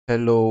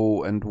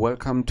Hello and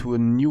welcome to a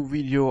new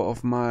video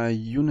of my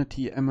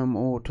Unity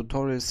MMO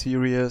tutorial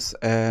series.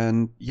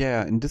 And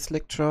yeah, in this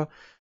lecture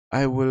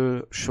I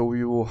will show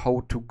you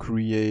how to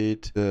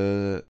create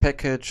the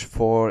package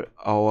for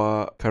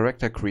our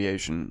character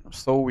creation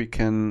so we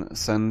can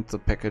send the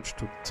package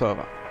to the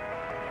server.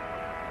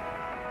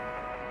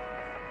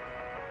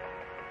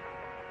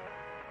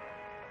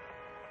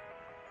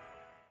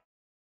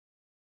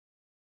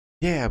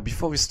 Yeah,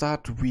 before we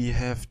start we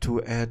have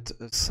to add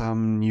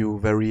some new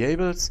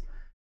variables.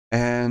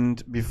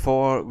 And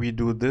before we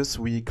do this,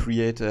 we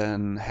create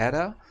an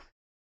header,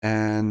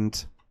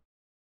 and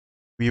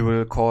we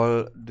will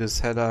call this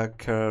header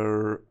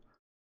character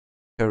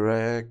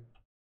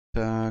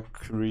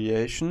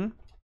creation.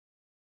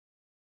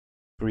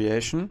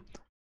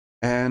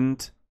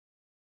 And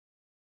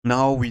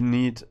now we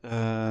need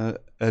a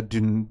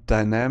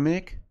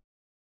dynamic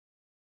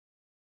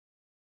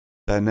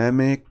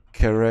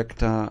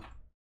character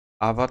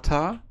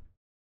avatar,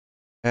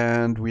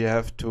 and we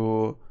have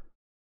to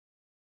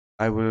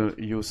I will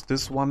use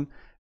this one,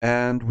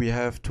 and we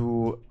have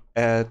to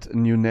add a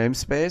new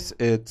namespace.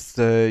 It's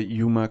the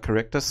UMA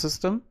character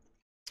system.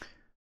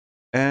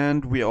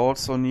 And we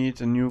also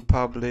need a new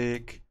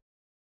public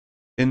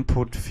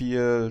input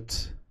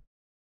field,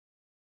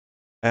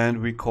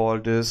 and we call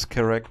this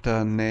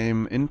character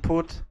name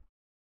input.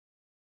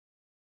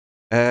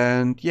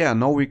 And yeah,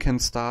 now we can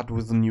start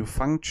with a new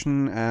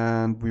function,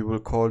 and we will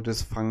call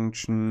this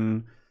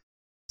function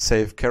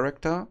save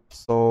character.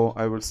 So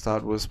I will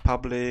start with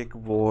public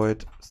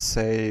void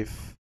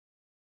save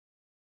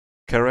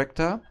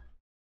character.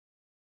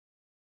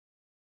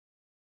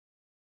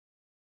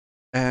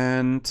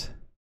 And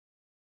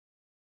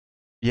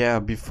yeah,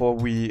 before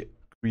we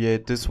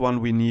create this one,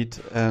 we need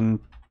a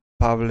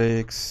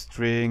public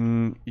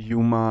string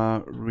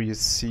UMA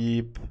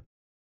receive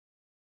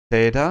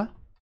data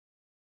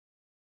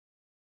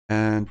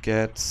and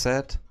get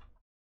set.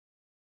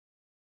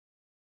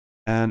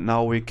 And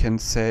now we can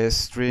say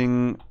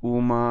string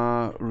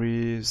UMA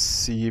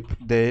receive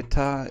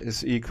data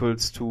is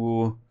equals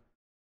to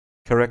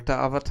character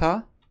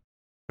avatar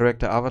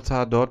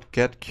dot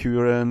get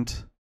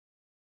current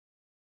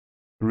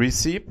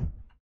receive.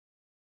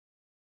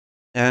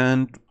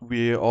 And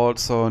we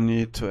also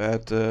need to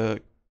add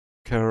the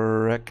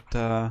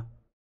character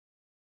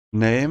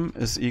name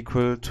is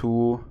equal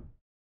to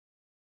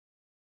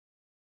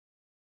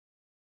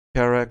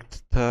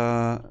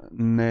character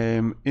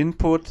name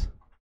input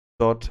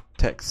dot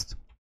text.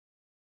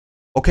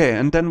 Okay,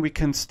 and then we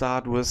can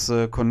start with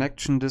the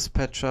connection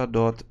dispatcher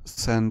dot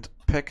send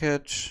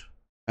package,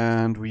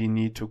 and we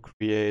need to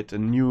create a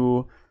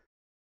new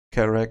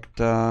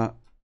character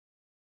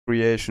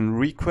creation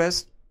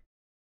request.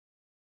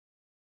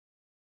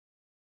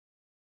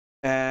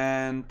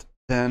 And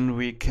then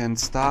we can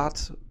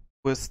start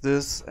with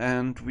this,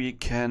 and we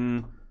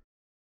can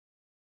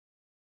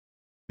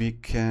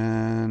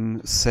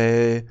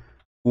say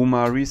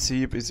UMA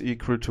receive is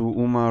equal to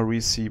UMA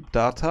receive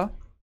data,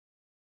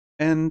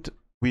 and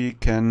we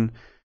can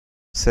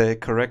say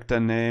character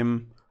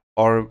name,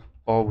 or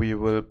we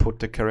will put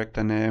the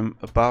character name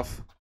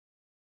above.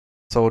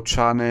 So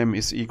char name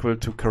is equal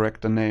to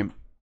character name.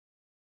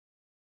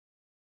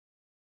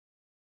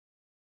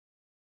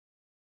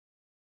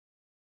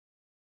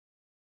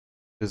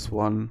 This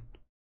one.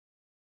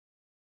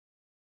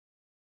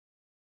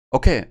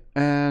 Okay,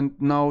 and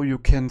now you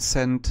can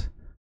send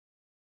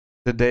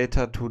the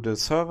data to the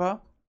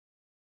server,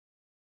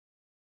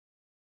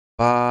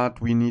 but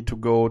we need to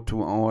go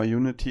to our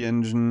Unity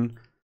engine,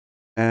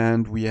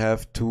 and we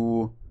have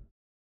to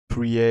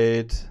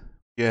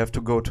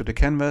go to the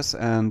canvas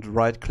and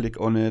right click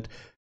on it,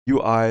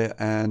 UI,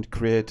 and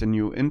create a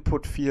new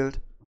input field.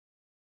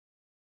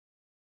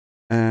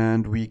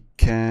 And we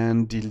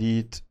can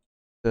delete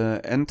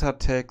the enter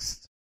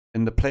text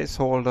in the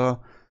placeholder,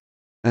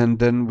 and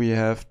then we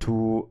have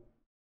to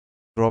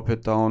drop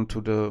it down to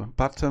the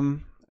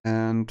bottom,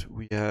 and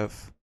we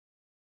have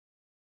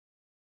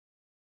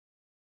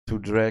to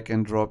drag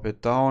and drop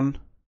it down.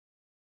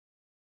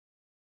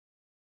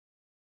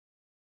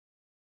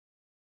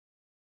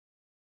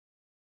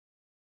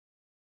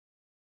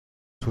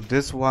 To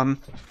this one.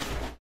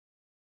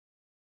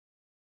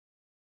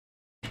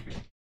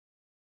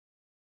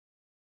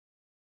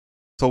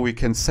 So we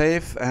can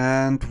save,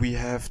 and we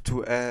have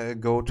to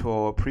go to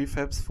our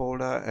prefabs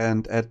folder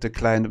and add the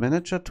client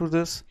manager to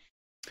this.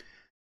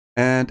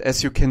 And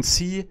as you can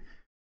see,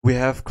 we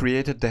have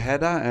created the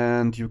header,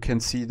 and you can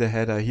see the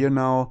header here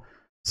now.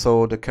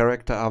 So the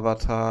character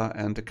avatar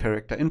and the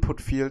character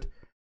input field,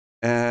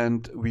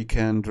 and we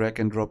can drag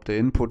and drop the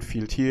input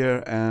field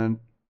here and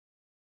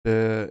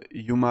the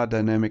UMA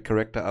dynamic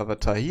character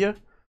avatar here.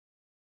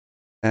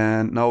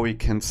 And now we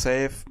can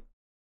save.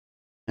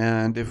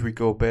 And if we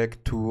go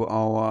back to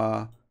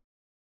our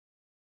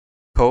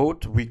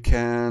code, we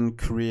can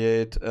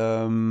create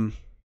a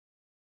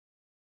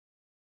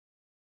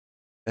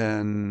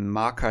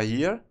marker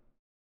here.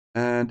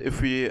 And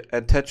if we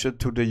attach it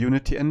to the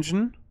Unity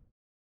engine,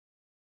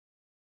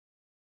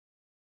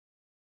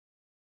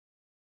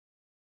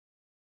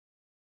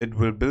 it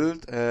will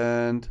build,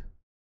 and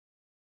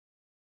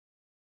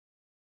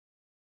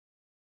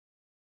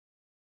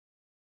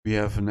we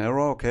have an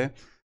error. Okay,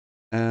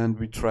 and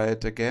we try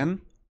it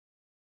again,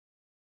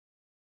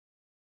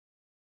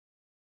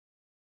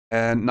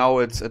 and now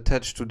it's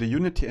attached to the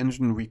Unity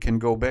engine. We can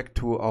go back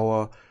to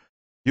our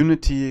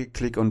Unity,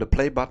 click on the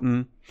play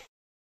button.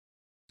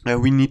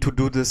 We need to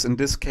do this in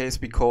this case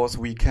because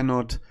we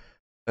cannot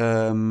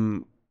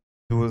do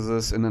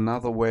this in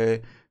another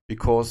way,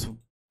 because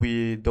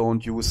we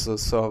don't use the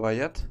server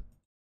yet.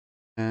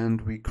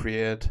 And we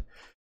create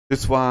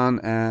this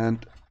one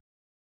and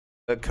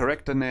a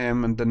character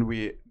name, and then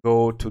we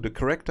go to the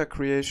character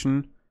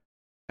creation.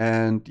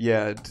 And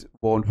yeah, it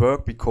won't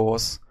work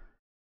because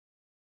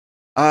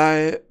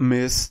I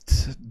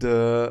missed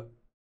the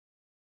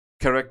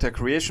character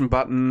creation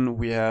button.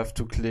 We have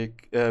to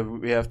click,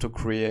 we have to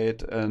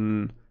create a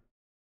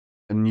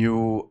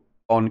new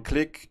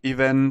on-click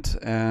event,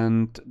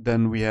 and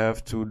then we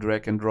have to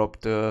drag and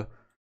drop the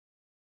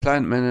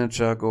client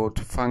manager, go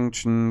to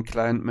function,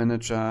 client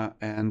manager,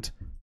 and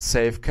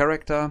save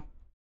character.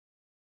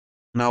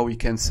 Now we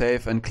can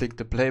save and click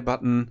the play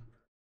button.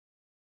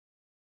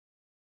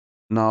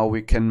 Now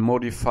we can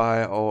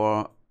modify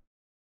our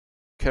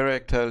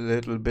character a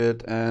little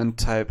bit and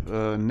type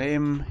a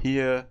name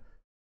here.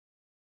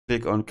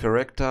 Click on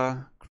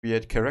character,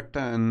 create character,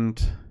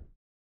 and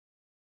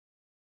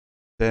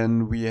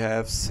then we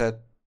have set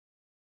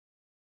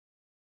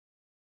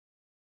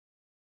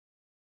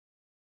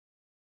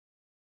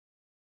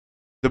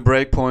the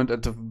breakpoint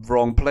at the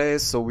wrong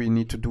place, so we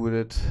need to do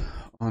it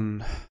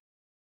on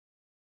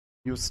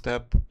new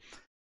step.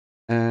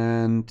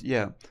 And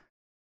yeah,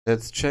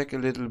 let's check a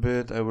little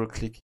bit. I will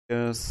click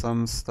here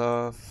some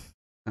stuff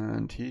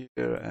and here,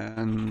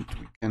 and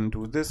we can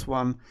do this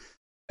one.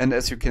 And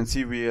as you can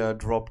see, we are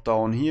dropped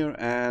down here,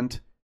 and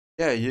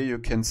yeah, here you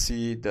can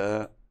see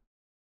the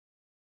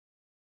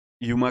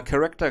UMA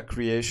character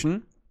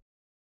creation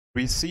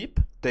receipt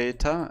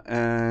data,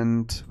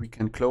 and we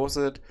can close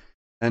it.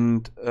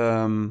 And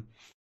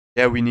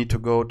yeah, we need to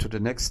go to the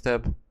next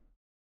step,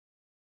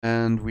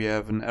 and we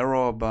have an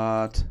error,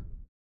 but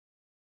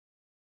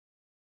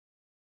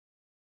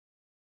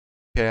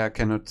okay, I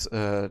cannot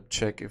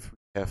check if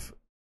we have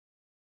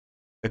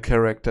a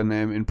character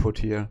name input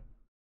here,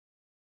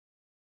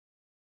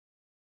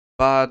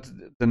 but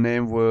the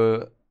name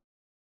will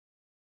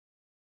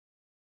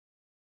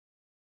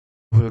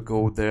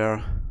go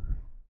there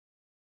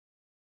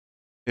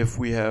if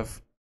we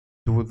have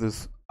do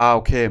this.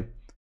 Okay,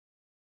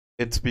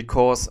 it's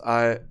because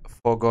I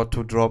forgot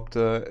to drop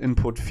the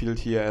input field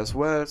here as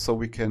well, so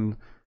we can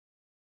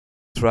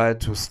try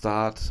to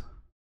start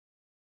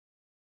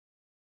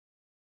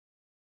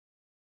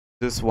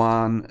this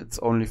one. It's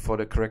only for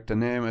the character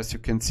name. As you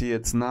can see,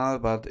 it's null,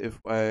 but if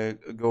I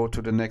go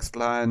to the next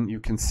line, you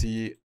can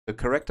see the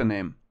character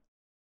name.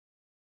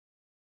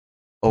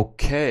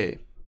 Okay.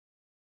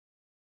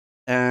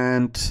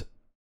 And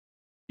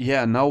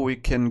yeah, now we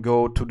can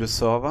go to the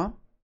server,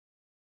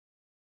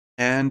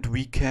 and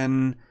we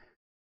can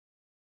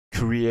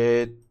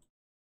create,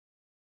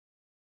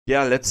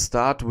 yeah, let's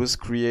start with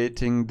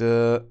creating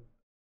the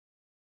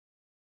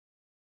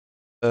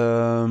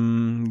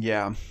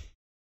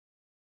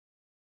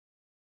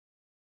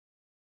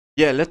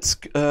let's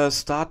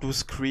start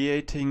with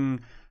creating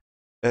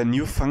a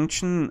new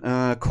function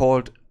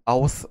called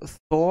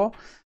authStore,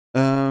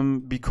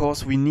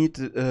 because we need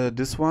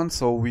this one.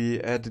 So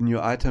we add a new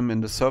item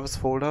in the service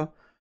folder,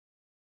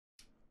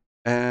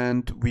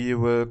 and we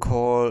will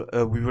call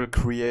we will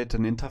create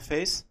an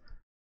interface,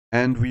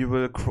 and we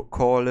will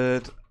call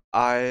it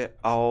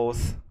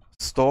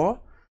iAuthStore,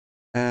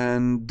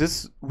 and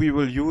this we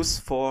will use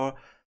for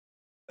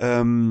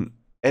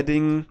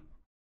adding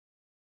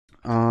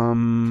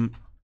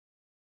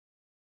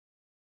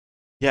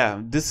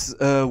this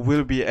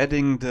will be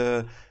adding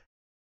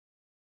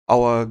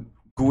our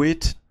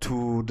GUID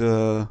to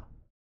the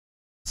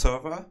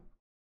server,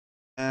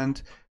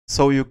 and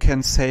so you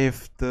can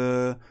save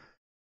the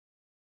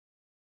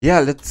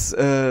let's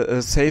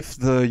save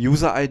the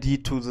user ID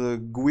to the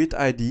GUID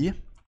ID,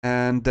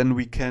 and then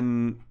we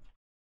can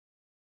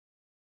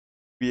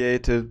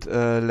create it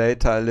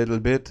later a little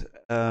bit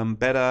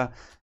better,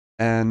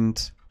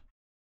 and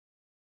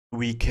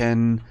we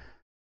can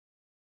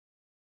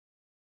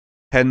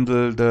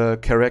handle the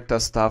character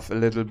stuff a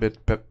little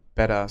bit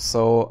better.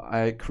 So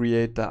I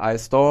create the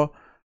iStore,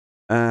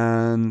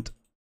 and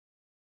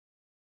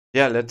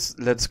yeah,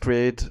 let's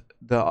create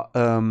the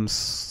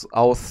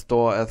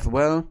authStore as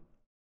well.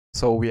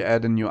 So we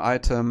add a new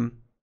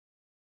item.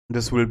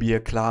 This will be a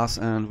class,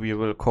 and we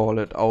will call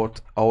it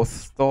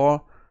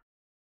authStore,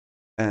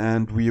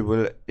 and we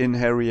will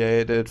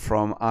inherit it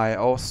from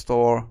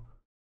iAuthStore,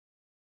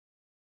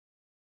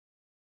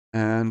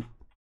 and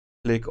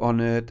click on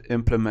it,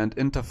 implement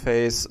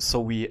interface. So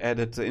we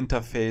added the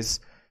interface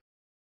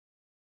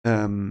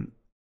in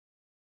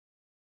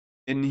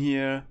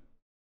here,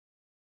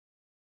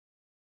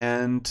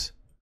 and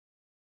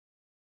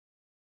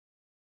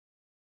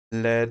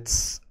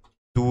let's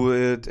do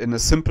it in a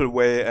simple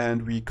way,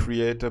 and we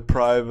create a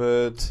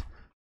private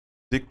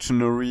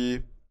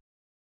dictionary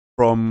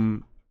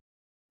from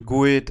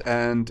GUID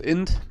and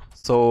int.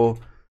 So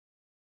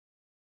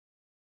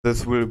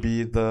this will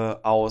be the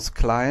aus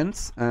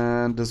clients,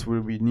 and this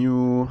will be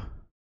new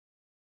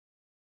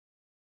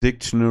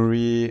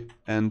dictionary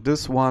and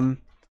this one.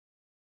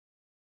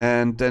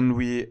 And then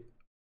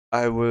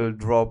I will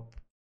drop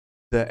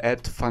the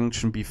add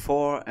function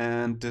before,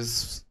 and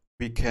this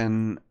we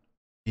can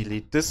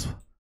delete this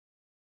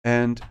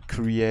and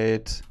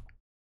create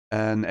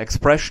an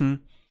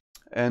expression,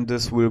 and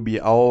this will be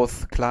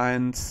auth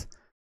clients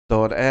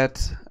dot add,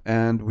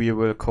 and we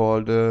will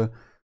call the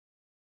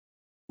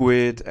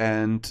GUID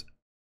and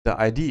the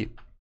ID.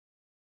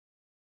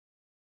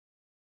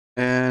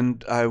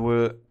 And I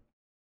will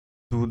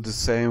do the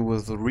same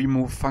with the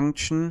remove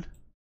function.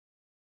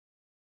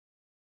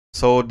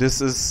 So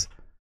this is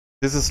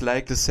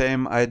like the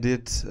same I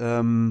did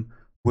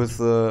with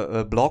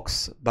the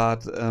blocks,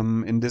 but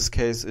in this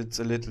case it's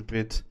a little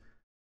bit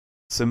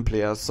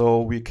simpler.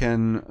 So we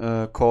can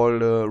call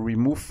the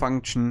remove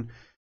function,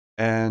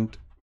 and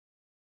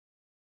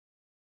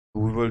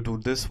we will do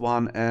this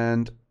one,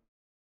 and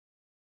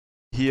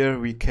here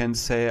we can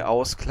say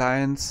aus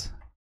clients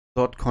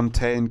dot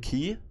contain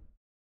key,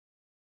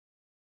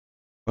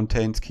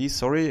 contains key,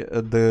 sorry,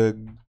 the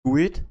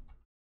GUID,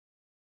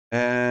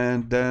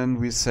 and then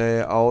we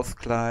say auth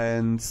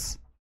clients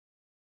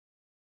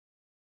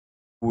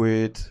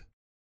GUID,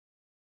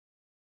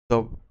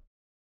 so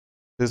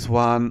this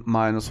one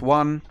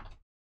 -1,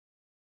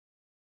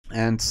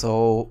 and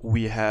so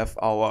we have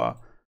our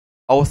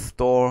auth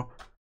store,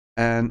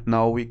 and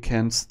now we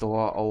can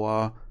store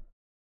our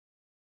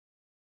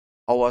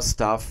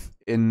stuff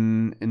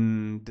in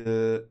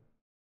the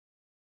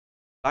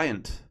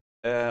client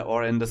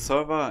or in the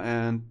server,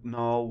 and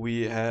now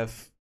we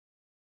have,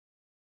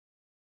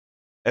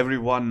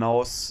 everyone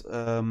knows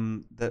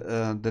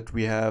that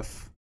we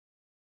have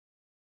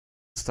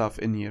stuff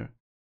in here.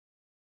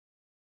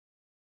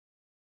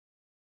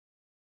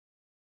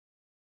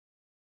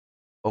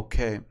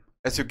 Okay,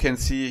 as you can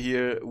see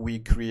here, we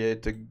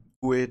create the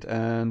GUID,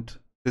 and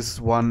this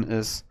one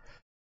is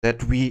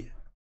that we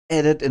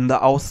added in the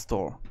auth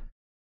store.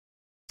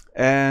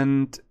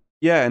 And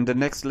yeah, in the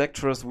next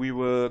lectures we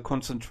will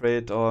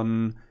concentrate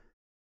on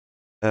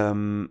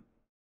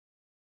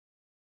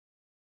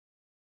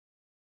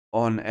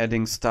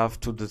adding stuff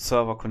to the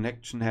server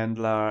connection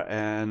handler,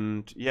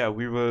 and yeah,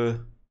 we will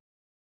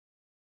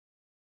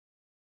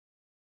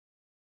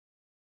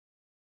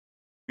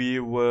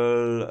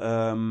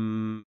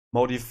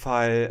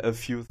modify a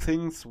few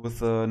things with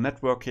the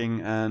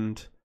networking,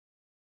 and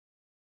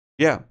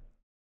yeah.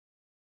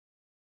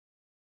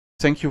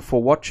 Thank you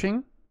for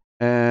watching,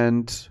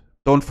 and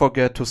don't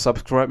forget to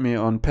subscribe me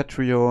on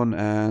Patreon,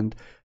 and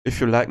if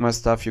you like my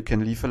stuff you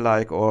can leave a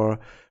like or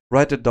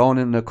write it down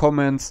in the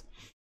comments.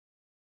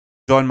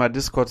 Join my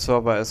Discord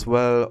server as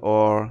well,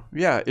 or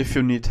yeah, if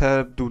you need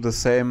help, do the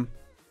same.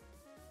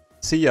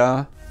 See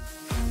ya!